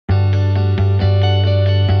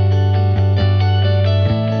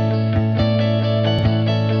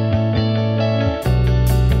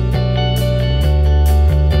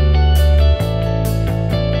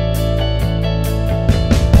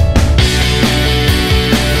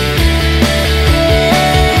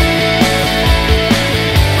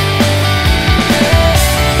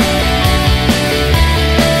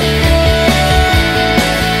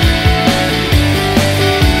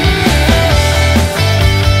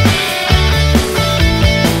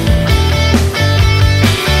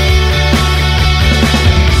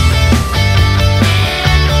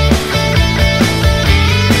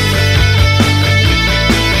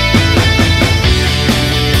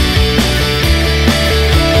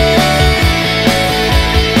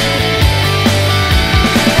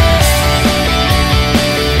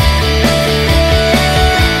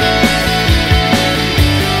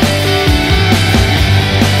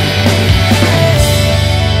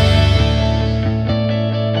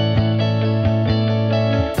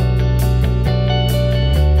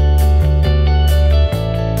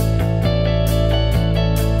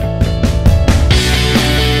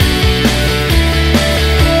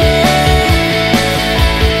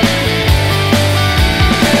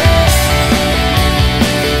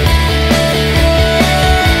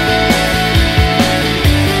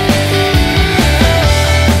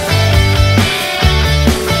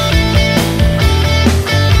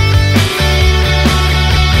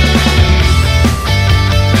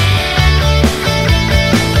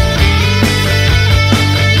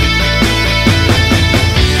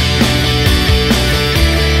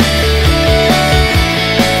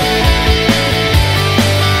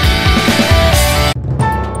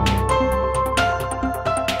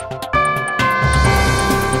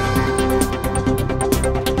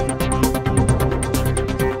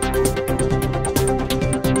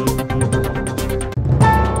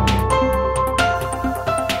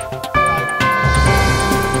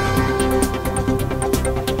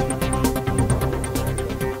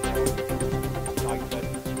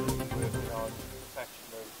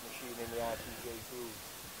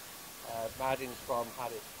Martin's from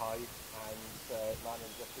Harris Pie, and Martin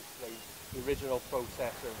just explained the original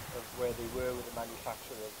process of where they were with the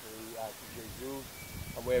manufacture of the RTJ groove,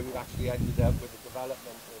 and where we've actually ended up with the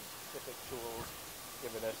development of specific tools,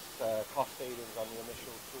 giving us cost savings on the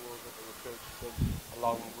initial tools that they were purchasing,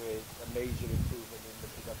 along with a major improvement in the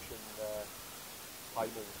production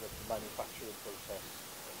timings of the manufacturing process.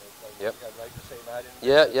 Yep. Right to say, Martin?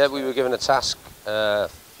 Yeah, we were given a task a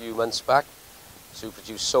few months back to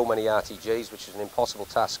produce so many RTJs, which is an impossible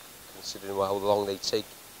task considering how long they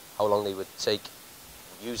would take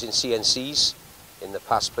using CNCs in the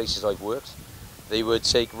past places I've worked. They would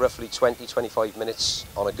take roughly 20-25 minutes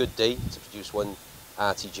on a good day to produce one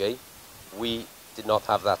RTJ. We did not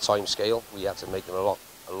have that time scale. We had to make them a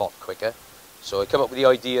lot quicker. So I came up with the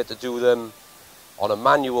idea to do them on a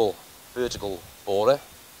manual vertical borer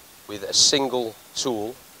with a single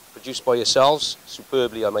tool produced by yourselves,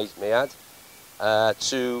 superbly I may add,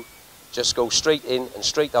 to just go straight in and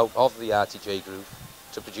straight out of the RTJ groove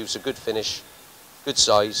to produce a good finish, good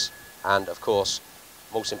size, and of course,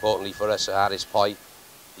 most importantly for us at Harris Pie,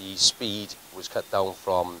 the speed was cut down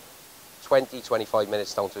from 20-25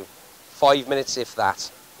 minutes down to 5 minutes, if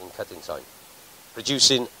that, in cutting time,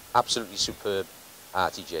 producing absolutely superb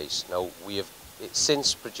RTJs. Now, we have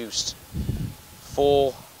since produced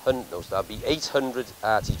 800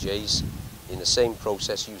 RTJs in the same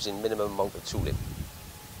process using minimum amount of tooling.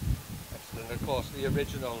 Excellent. Of course, the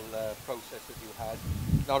original process that you had,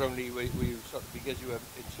 not only were you sort of, because you were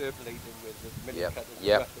interpolating with the milling cutter,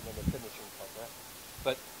 the roughing and the finishing cutter,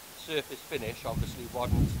 but surface finish obviously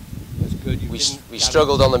wasn't as good. We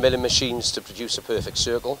struggled on the milling machines to produce a perfect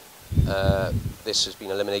circle. This has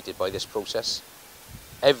been eliminated by this process.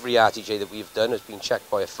 Every RTJ that we've done has been checked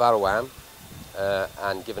by a Faro arm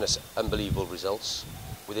and given us unbelievable results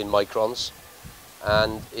within microns,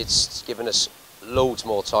 and it's given us loads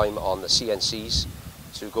more time on the CNCs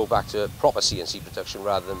to go back to proper CNC production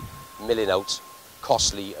rather than milling out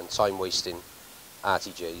costly and time wasting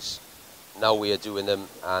RTJs. Now we are doing them,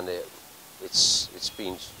 and it's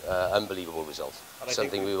been unbelievable result.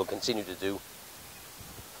 Something we will continue to do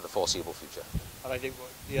for the foreseeable future. And I think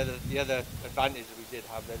the other advantage that we did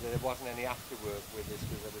have there wasn't any afterwork with this,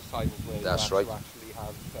 because there was times where you had to actually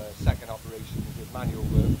have second operations with manual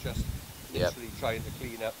work, just literally trying to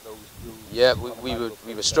clean up those grooves. Yeah, we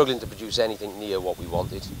were struggling to produce anything near what we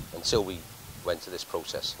wanted until we went to this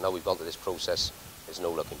process. Now we've gone to this process, there's no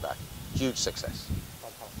looking back. Huge success.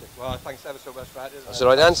 Fantastic. Well, thanks ever so much, Brad. That's all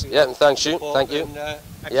right, Dan. Yeah, and thanks you. Thank you.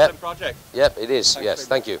 Excellent project. Yep, it is. Yes,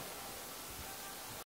 thank you.